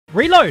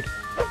Reload!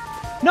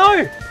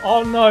 No!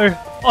 Oh no!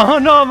 Oh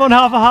no, I'm on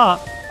half a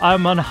heart!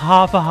 I'm on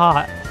half a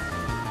heart.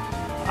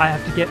 I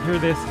have to get through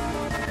this.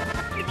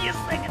 Give me a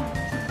second.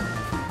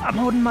 I'm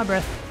holding my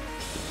breath.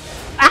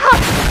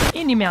 Ah!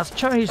 Indeimaus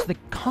chose the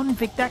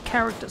convict. That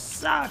character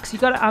sucks. You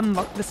gotta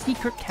unlock the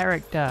secret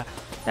character.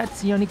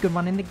 That's the only good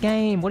one in the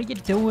game. What are you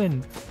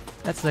doing?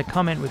 That's the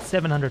comment with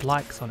 700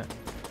 likes on it.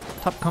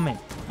 Top comment.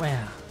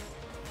 Wow.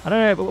 I don't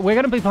know, but we're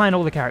going to be playing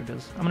all the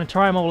characters. I'm going to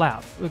try them all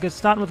out. We're going to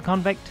start with the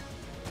convict,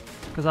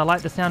 because I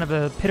like the sound of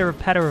a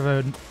pitter-patter of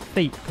her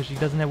feet, because she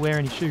doesn't wear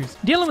any shoes.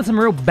 Dealing with some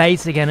real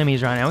basic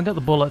enemies right now. We've got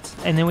the bullets,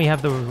 and then we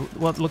have the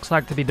what looks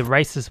like to be the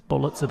racist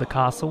bullets of the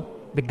castle.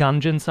 The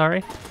Gungeon,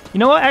 sorry. You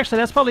know what? Actually,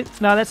 that's probably...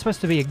 No, that's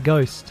supposed to be a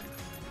ghost.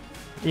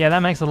 Yeah, that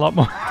makes a lot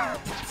more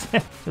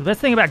sense. The best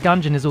thing about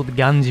Gungeon is all the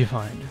guns you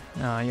find.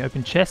 You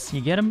open chests,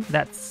 you get them.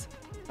 That's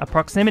a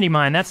proximity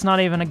mine. That's not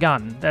even a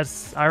gun.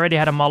 That's... I already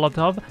had a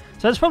Molotov.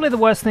 So that's probably the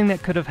worst thing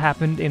that could have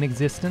happened in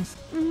existence.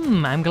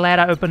 I'm glad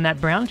I opened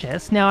that brown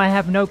chest. Now I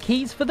have no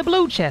keys for the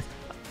blue chest.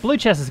 Blue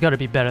chest has got to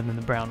be better than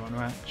the brown one,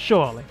 right?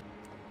 Surely.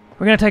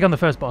 We're going to take on the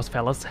first boss,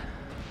 fellas.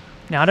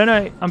 Now, I don't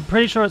know. I'm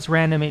pretty sure it's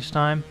random each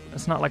time.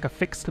 It's not like a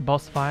fixed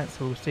boss fight,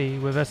 so we'll see.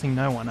 We're versing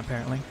no one,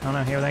 apparently. Oh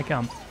no, here they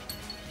come.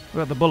 We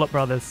got the Bullet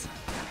Brothers.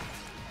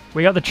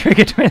 We got the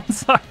Trigger Twins.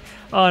 Sorry.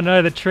 Oh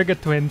no, the Trigger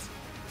Twins.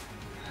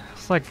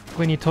 It's like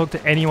when you talk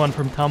to anyone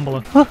from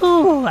Tumblr.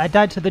 Ooh, I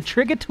died to the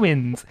Trigger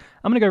Twins.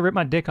 I'm gonna go rip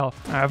my dick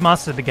off. Alright, I've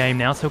mastered the game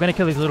now, so we're gonna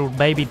kill these little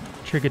baby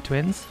Trigger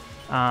Twins.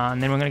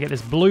 And then we're gonna get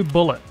this blue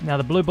bullet. Now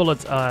the blue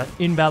bullets are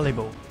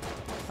invaluable.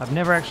 I've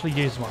never actually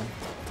used one.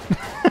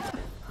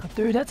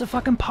 Dude, that's a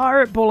fucking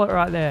pirate bullet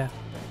right there.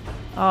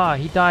 Ah,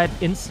 he died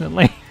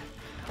instantly.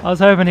 I was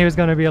hoping he was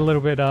gonna be a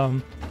little bit,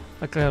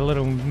 like a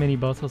little mini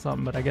boss or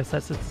something, but I guess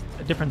that's just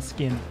a different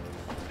skin.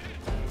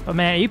 But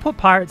man, you put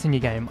pirates in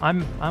your game,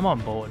 I'm on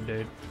board,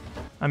 dude.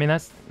 I mean,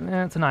 that's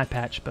it's an eye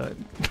patch, but...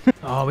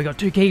 Oh, we got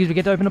 2 keys, we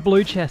get to open a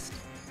blue chest.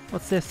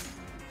 What's this?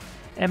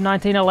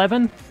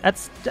 M1911?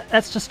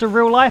 That's just a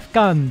real life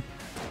gun.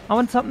 I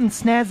want something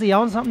snazzy, I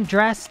want something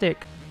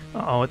drastic.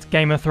 Oh, it's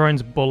Game of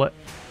Thrones Bullet.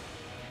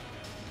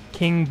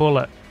 King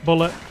Bullet.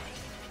 Bullet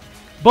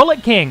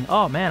King!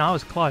 Oh man, I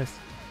was close.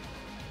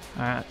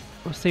 Alright,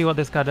 we'll see what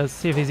this guy does.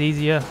 See if he's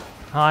easier,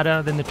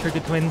 harder than the Trigger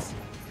Twins.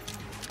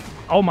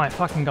 Oh my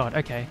fucking god,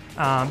 okay.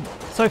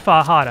 So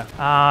far harder.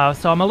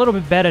 So I'm a little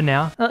bit better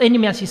now. Oh,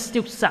 Indeimaus, you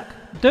still suck.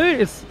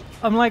 Dude,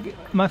 I'm like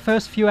my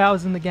first few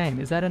hours in the game.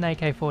 Is that an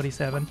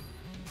AK-47?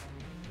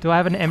 Do I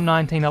have an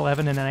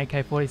M1911 and an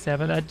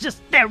AK-47?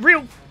 They're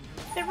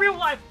real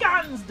life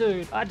guns,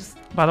 dude!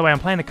 By the way, I'm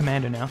playing the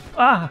commander now.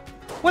 Ah!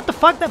 What the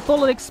fuck? That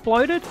bullet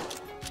exploded?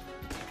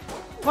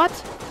 What?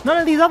 None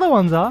of these other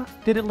ones are.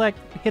 Did it like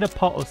hit a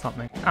pot or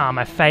something? Ah,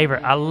 my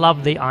favorite. I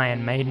love the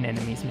Iron Maiden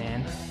enemies,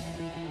 man.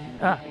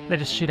 Ah, they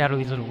just shoot out all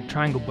these little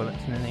triangle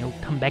bullets and then they all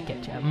come back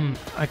at you.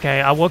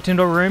 Okay, I walked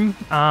into a room,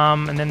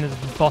 and then this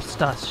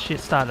boss shit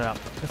started up.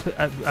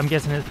 I'm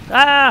guessing it's...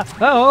 Ah!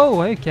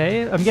 Oh,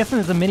 okay. I'm guessing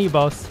it's a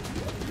mini-boss.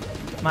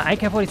 My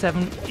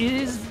AK-47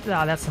 is...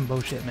 Ah, that's some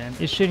bullshit, man.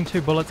 It's shooting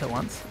 2 bullets at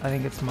once. I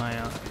think it's my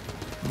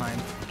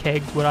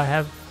keg, what I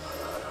have.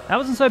 That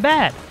wasn't so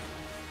bad.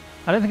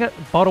 I don't think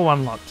bottle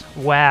unlocked.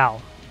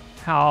 Wow.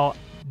 How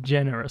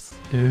generous.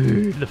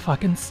 Dude, the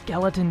fucking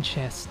skeleton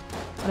chest.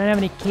 I don't have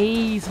any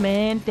keys,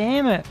 man.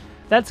 Damn it.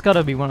 That's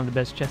gotta be one of the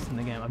best chests in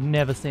the game. I've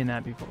never seen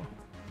that before.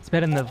 It's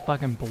better than the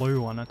fucking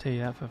blue one, I'll tell you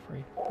that for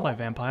free. Hello,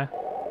 vampire.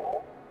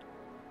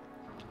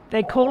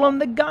 They call him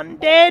the gun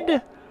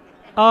dead.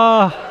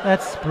 Oh,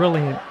 that's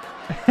brilliant.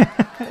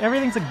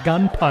 Everything's a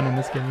gun pun in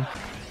this game.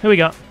 Who we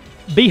got?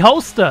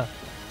 Beholster.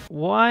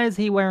 Why is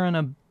he wearing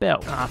a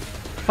belt? Ah,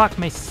 fuck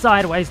me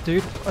sideways,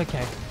 dude.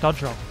 Okay,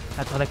 dodge roll.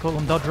 That's why they call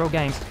them dodge roll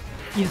games.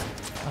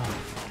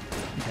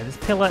 Okay, this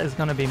pillar is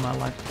gonna be my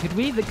life.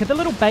 Could the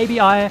little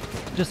baby eye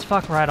just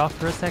fuck right off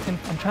for a second?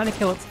 I'm trying to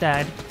kill its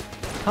dad.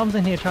 Comes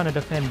in here trying to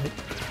defend it.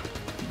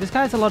 This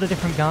guy has a lot of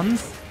different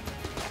guns.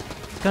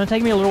 It's gonna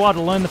take me a little while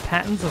to learn the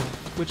patterns of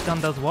which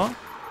gun does what.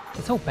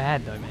 It's all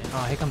bad though, man.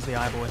 Oh, here comes the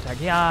eyeball attack.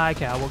 Yeah,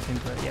 okay, I walked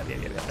into it. Yep,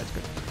 that's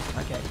good.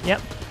 Okay,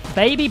 yep.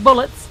 Baby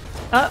bullets.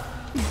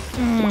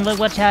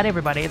 Watch out,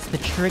 everybody. It's the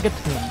Trigger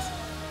Twins.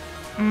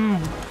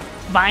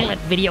 Violent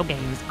video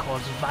games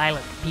cause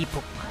violent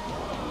people.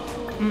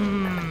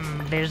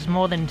 There's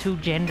more than 2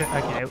 gender.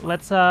 Okay,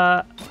 let's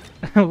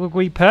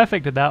we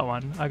perfected that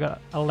one. I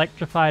got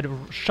electrified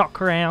shock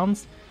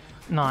rounds.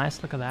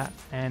 Nice, look at that.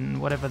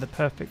 And whatever the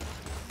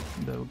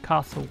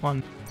castle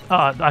one.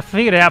 Oh, I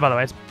figured it out by the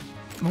way. It's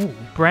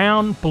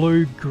brown,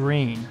 blue,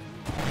 green.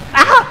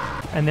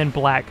 Ah! And then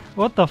black.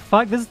 What the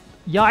fuck?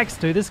 Yikes,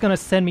 dude. This is gonna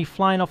send me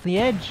flying off the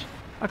edge.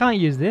 I can't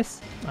use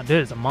this. Oh,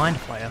 dude, it's a mind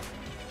flayer.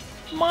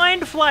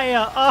 Mind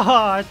flayer!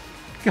 Oh,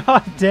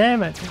 god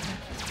damn it.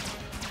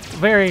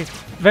 Very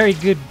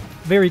good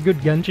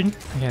Gungeon.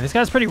 Okay, this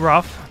guy's pretty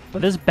rough.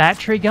 But this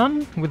battery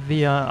gun with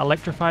the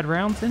electrified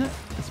rounds in it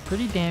is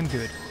pretty damn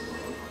good.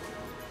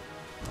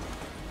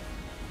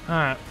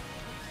 Alright.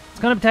 It's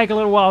gonna take a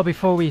little while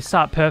before we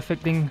start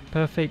perfecting.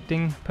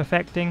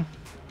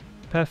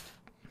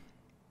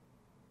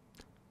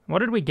 What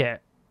did we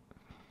get?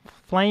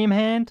 Flame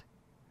hand?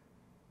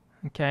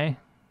 Okay.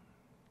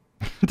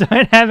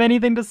 Don't have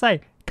anything to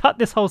say. Cut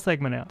this whole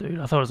segment out. Dude,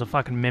 I thought it was a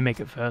fucking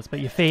mimic at first, but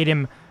you feed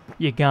him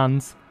your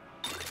guns,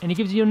 and he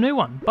gives you a new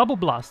one. Bubble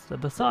Blast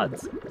at the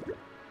sides.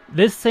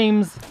 This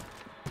seems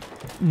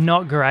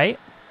not great.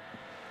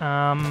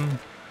 But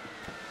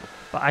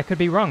I could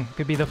be wrong.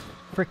 Could be the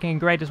freaking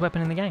greatest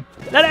weapon in the game.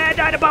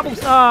 Die to bubbles!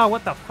 Oh,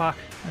 what the fuck?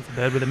 That's a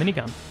bird with a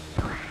minigun.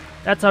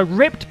 That's a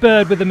ripped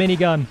bird with a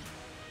minigun.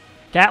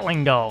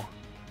 Gatling gun.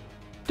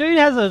 Dude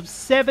has a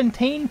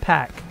 17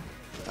 pack.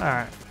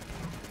 Alright.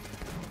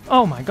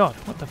 Oh my god,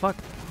 what the fuck?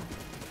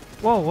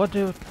 Whoa, what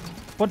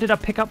did I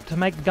pick up to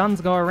make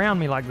guns go around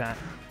me like that?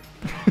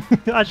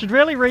 I should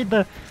really read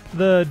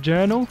the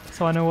journal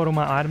so I know what all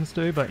my items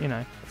do, but you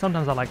know,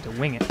 sometimes I like to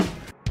wing it.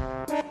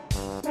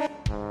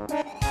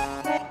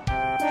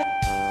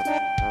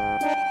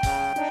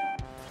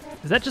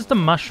 Is that just a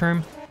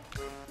mushroom?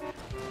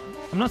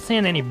 I'm not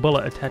seeing any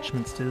bullet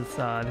attachments to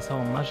this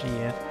whole mushy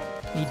here.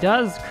 He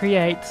does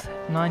create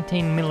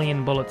 19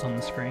 million bullets on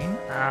the screen.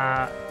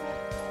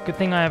 Good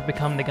thing I have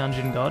become the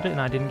Gungeon god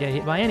and I didn't get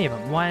hit by any of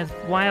them.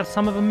 Why are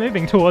some of them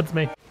moving towards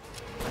me?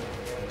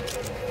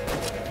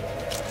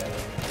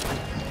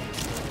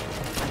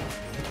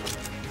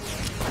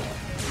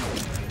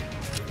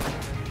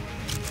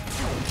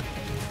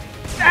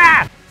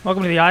 Ah!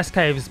 Welcome to the Ice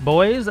Caves,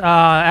 boys.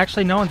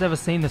 Actually, no one's ever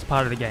seen this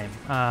part of the game.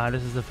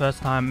 This is the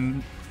first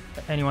time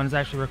anyone's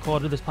actually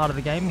recorded this part of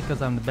the game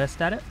because I'm the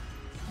best at it.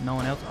 No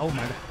one else. Oh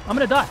my god. I'm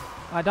gonna die.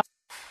 I die.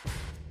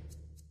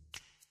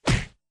 What the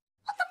f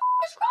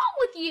is wrong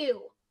with you?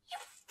 You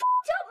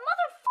fucked up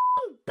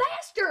motherfucking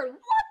bastard!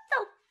 What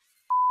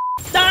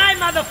the Die,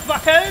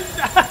 motherfuckers!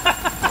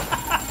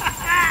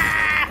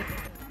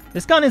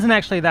 This gun isn't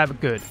actually that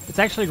good. It's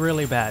actually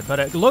really bad, but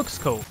it looks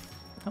cool.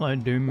 Hello,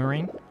 Doom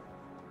Marine.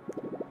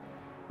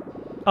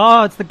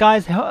 Oh, it's the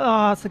guy's.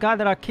 Oh, it's the guy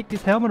that I kicked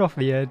his helmet off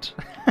the edge.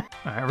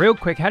 Alright, real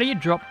quick, how do you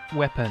drop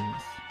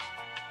weapons?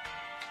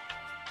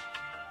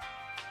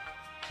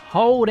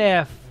 Hold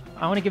F.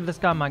 I want to give this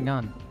guy my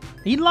gun.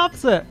 He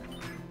loves it.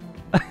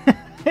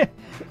 I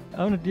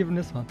want to give him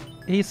this one.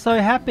 He's so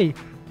happy.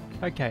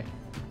 Okay,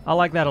 I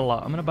like that a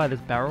lot. I'm gonna buy this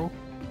barrel.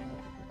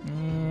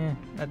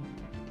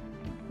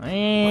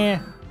 I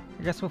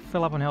guess we'll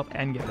fill up on health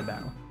and get the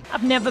barrel.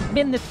 I've never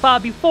been this far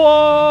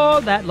before.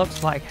 That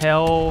looks like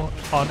hell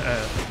on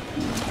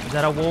earth. Is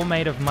that a wall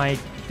made of my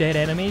dead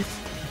enemies?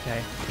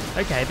 Okay.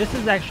 Okay, this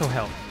is actual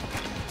hell.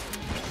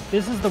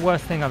 This is the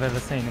worst thing I've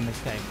ever seen in this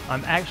game.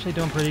 I'm actually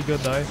doing pretty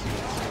good though.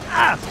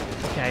 Ah!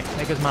 Okay,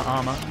 there goes my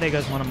armor. There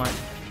goes one of my...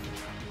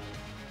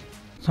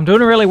 So I'm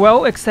doing really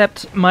well,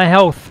 except my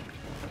health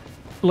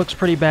looks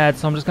pretty bad,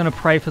 so I'm just gonna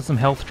pray for some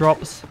health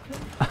drops.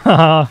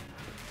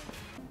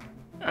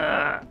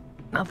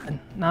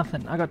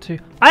 Nothing. I got two.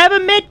 I have a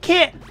med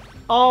kit!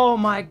 Oh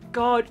my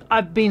god,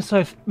 I've been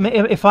so...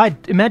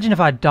 Imagine if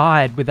I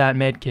died with that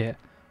med kit.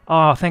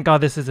 Oh, thank god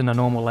this isn't a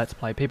normal Let's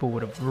Play. People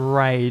would have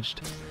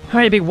raged.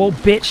 Hey, big wall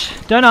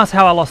bitch. Don't ask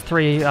how I lost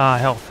 3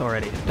 health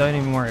already. Don't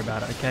even worry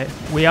about it, okay?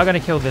 We are going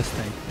to kill this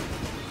thing.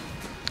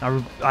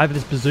 I have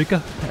this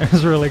bazooka.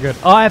 It's really good.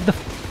 Oh, I have the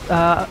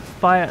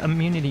fire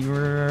immunity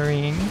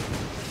ring.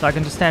 So I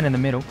can just stand in the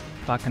middle.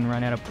 Fucking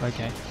run out of...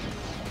 Okay.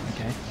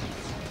 Okay.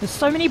 There's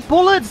so many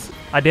bullets!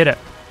 I did it.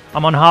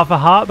 I'm on half a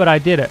heart, but I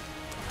did it.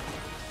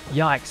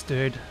 Yikes,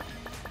 dude.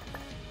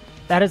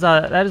 That is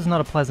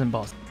not a pleasant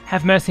boss.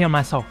 Have mercy on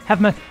my soul. Have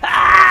mercy.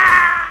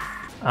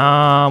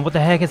 Ah! What the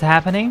heck is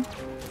happening?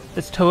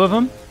 There's 2 of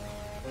them.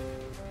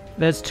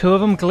 There's 2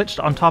 of them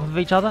glitched on top of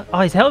each other. Oh,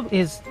 his health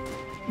is...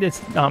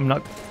 No, I'm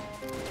not...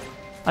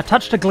 I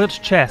touched a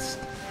glitched chest.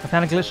 I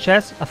found a glitched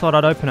chest. I thought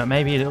I'd open it.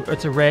 Maybe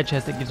it's a rare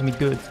chest that gives me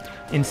goods.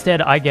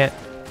 Instead, I get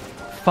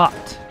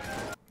fucked.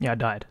 Yeah, I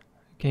died.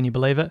 Can you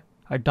believe it?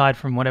 I died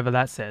from whatever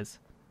that says.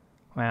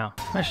 Wow.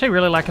 I'm actually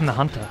really liking the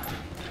hunter.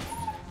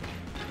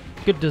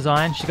 Good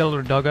design. She got a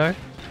little doggo.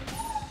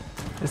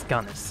 This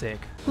gun is sick.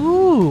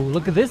 Ooh,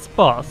 look at this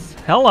boss.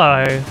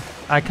 Hello.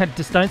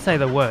 Just don't say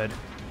the word.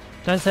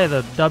 Don't say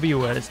the W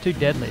word. It's too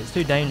deadly. It's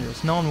too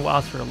dangerous. No one will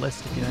ask for a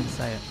list if you don't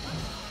say it.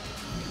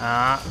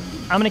 I'm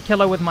gonna kill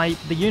her with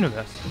the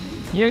universe.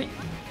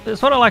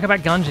 That's what I like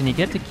about Gungeon. You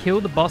get to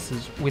kill the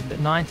bosses with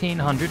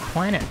 1900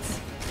 planets.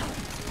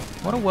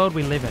 What a world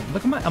we live in.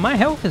 Look at my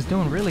health is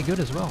doing really good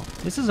as well.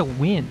 This is a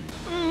win.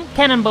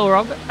 Cannonball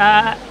Rock.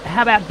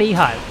 How about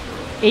Beehive?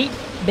 Eat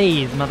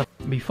bees, mother...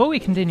 Before we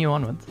continue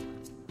onwards,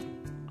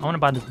 I want to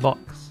buy this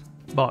box.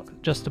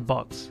 Just a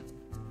box.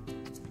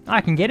 I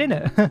can get in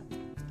it. Oh,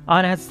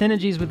 and it has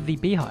synergies with the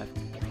Beehive.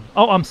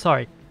 Oh, I'm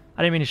sorry.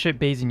 I didn't mean to shoot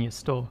bees in your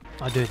store.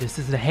 Oh, dude, this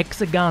is the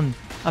hexagon.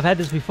 I've had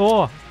this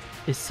before.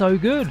 It's so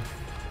good.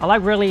 I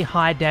like really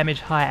high damage,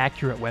 high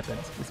accurate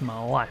weapons. This is my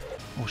life.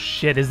 Oh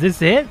shit, is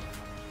this it?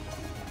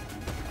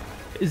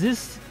 Is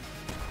this,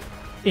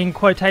 in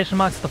quotation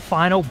marks, the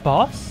final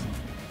boss?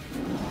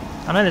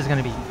 I know there's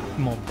going to be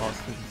more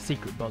bosses,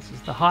 secret bosses.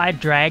 The High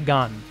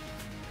Dragon.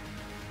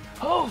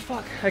 Oh,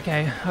 fuck.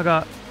 Okay, I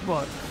got,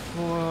 what,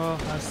 4,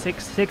 5,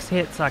 6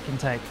 hits I can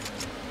take.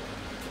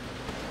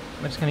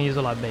 We're just gonna use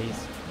all our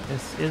bees.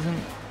 This isn't...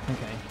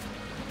 okay.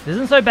 This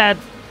isn't so bad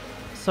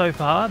so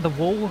far. The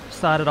wall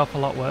started off a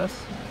lot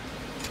worse.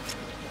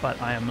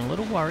 But I am a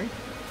little worried.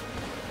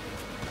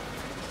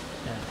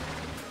 Yeah.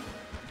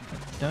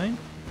 Don't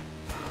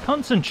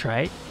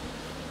concentrate.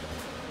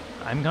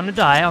 I'm gonna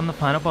die on the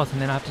final boss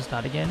and then I have to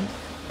start again.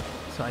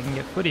 So I can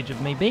get footage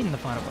of me beating the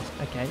final boss.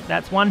 Okay,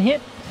 that's one hit.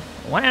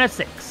 1 out of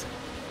 6.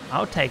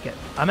 I'll take it.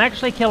 I'm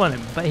actually killing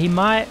him, but he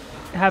might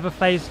have a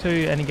phase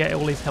 2 and get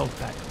all his health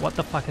back. What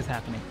the fuck is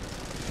happening?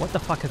 What the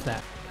fuck is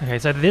that? Okay,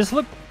 so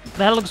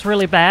that looks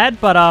really bad,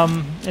 but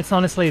it's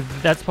honestly,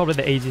 that's probably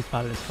the easiest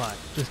part of this fight.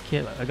 Just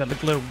kill it. I got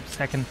the little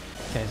second.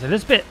 Okay, so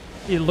this bit,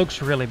 it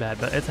looks really bad,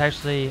 but it's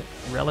actually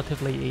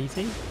relatively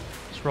easy.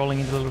 Just rolling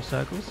into little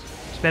circles.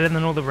 It's better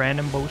than all the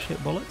random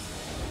bullshit bullets.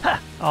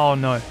 Ha! Oh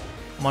no.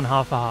 I'm on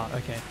half a heart.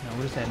 Okay, no,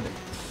 we'll just end it.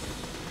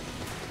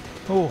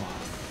 Oh.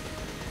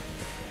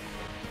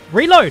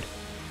 Reload!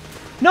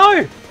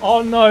 No!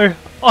 Oh no!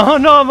 Oh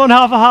no, I'm on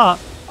half a heart!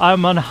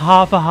 I'm on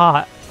half a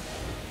heart.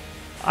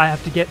 I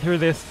have to get through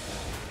this.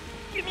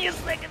 Give me a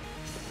second.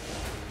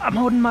 I'm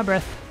holding my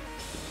breath.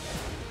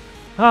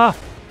 Ah!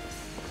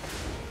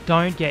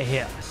 Don't get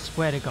hit. I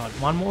swear to God.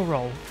 One more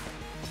roll.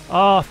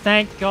 Oh,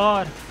 thank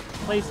God.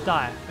 Please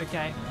die.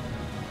 Okay.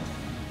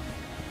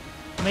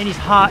 I mean, his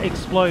heart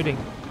exploding.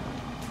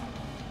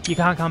 You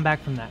can't come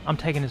back from that. I'm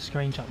taking a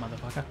screenshot,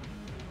 motherfucker.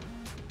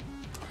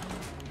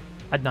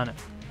 I'd done it.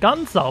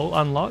 Gun soul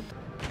unlocked.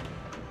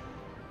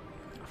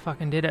 I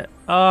fucking did it.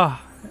 Oh,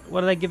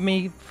 what do they give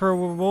me for a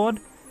reward?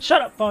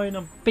 Shut up, phone.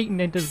 I'm beating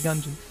into the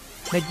Gungeon.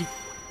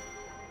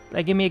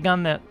 They give me a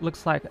gun that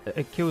looks like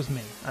it kills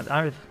me.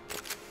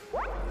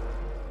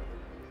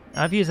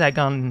 I've used that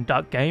gun in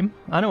Duck Game.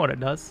 I know what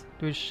it does.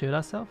 Do we shoot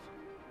ourselves?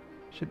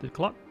 Shoot the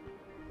clock?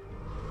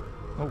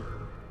 Oh.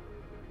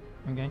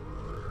 Okay.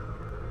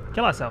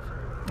 Kill ourselves.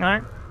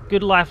 Alright.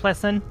 Good life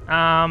lesson.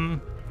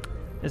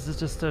 This is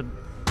just a...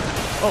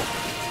 oh.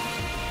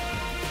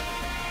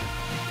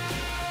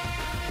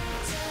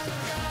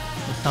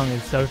 This song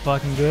is so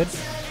fucking good.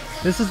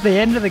 This is the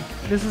end of the...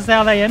 this is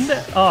how they end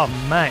it? Oh,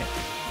 mate.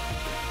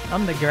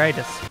 I'm the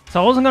greatest.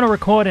 So I wasn't going to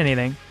record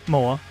anything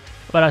more,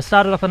 but I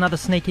started up another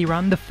sneaky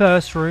run. The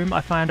first room,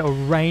 I found a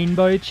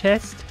rainbow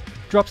chest.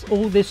 Drops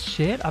all this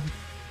shit. I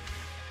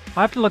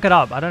have to look it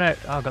up. I don't know.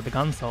 Oh, I got the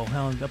gun soul.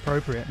 How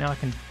appropriate. Now I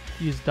can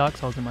use Dark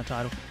Souls in my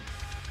title.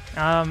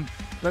 I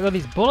got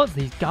these bullets,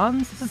 these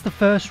guns. This is the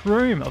first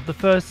room of the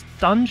first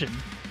dungeon.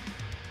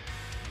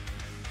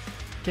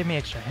 Give me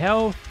extra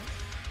health.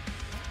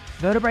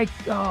 Vertebrae.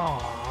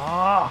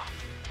 Oh.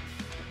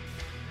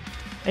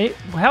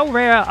 How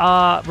rare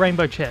are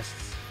rainbow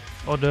chests?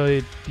 Or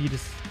do you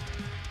just...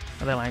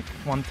 are they like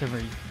once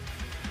every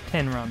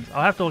 10 runs?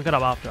 I'll have to look it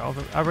up after.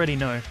 I already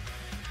know.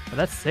 But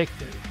that's sick,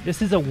 dude.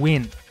 This is a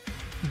win.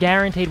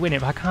 Guaranteed win.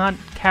 If I can't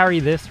carry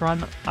this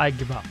run, I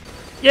give up.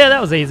 Yeah,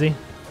 that was easy.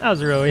 That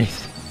was really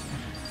easy.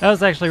 That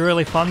was actually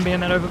really fun being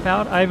that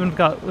overpowered. I even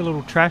got a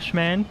little trash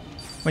man.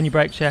 When you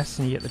break chests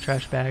and you get the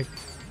trash bag.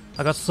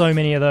 I got so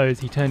many of those.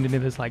 He turned into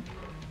this like...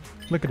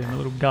 look at him, a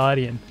little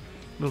guardian.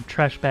 Little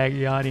trash bag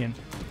guardian.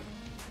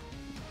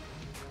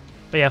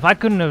 But yeah,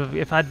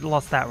 if I'd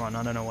lost that run,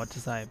 I don't know what to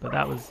say. But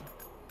that was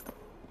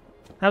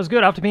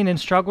good. After being in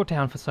Struggle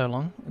Town for so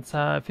long,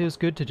 it feels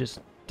good to just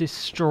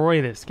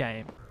destroy this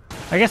game.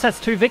 I guess that's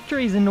 2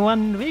 victories in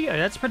one video.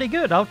 That's pretty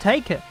good. I'll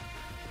take it.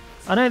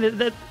 I know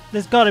that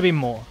there's got to be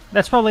more.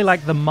 That's probably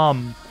like the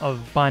mum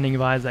of Binding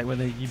of Isaac,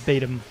 whether you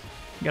beat him,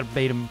 you got to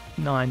beat him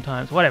 9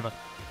 times, whatever.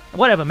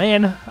 Whatever,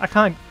 man. I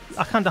can't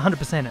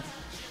 100% it.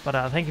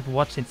 But thank you for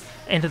watching.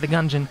 Enter the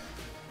Gungeon.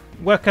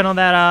 Working on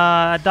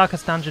that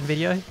Darkest Dungeon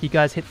video. You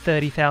guys hit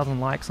 30,000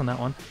 likes on that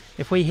one.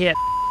 If we hit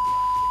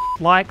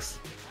likes,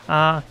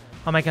 I'll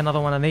make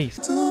another one of these.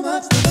 I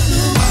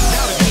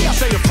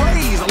say a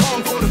phrase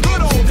along for the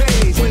good old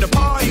days when the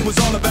party was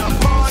all about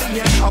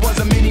partying. I was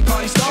a mini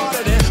party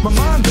starter then. My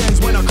mind bends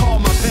when I call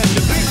my pen.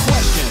 The big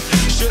question: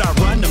 should I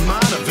run the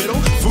mind a little?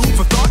 Food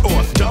for thought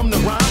or dumb the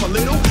rhyme a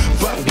little?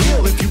 But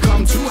will if you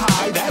come too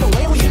high, that'll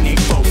alienate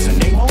folks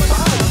and they won't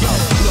buy it. Yo,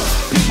 look,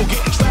 people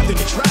getting trapped in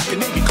the track and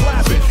they be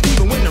clapping.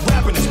 Even when the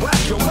rapping is whack,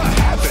 yo, what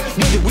happened?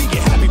 Nigga, we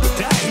get happy with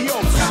that. He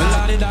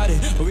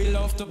over. We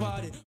love the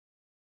body.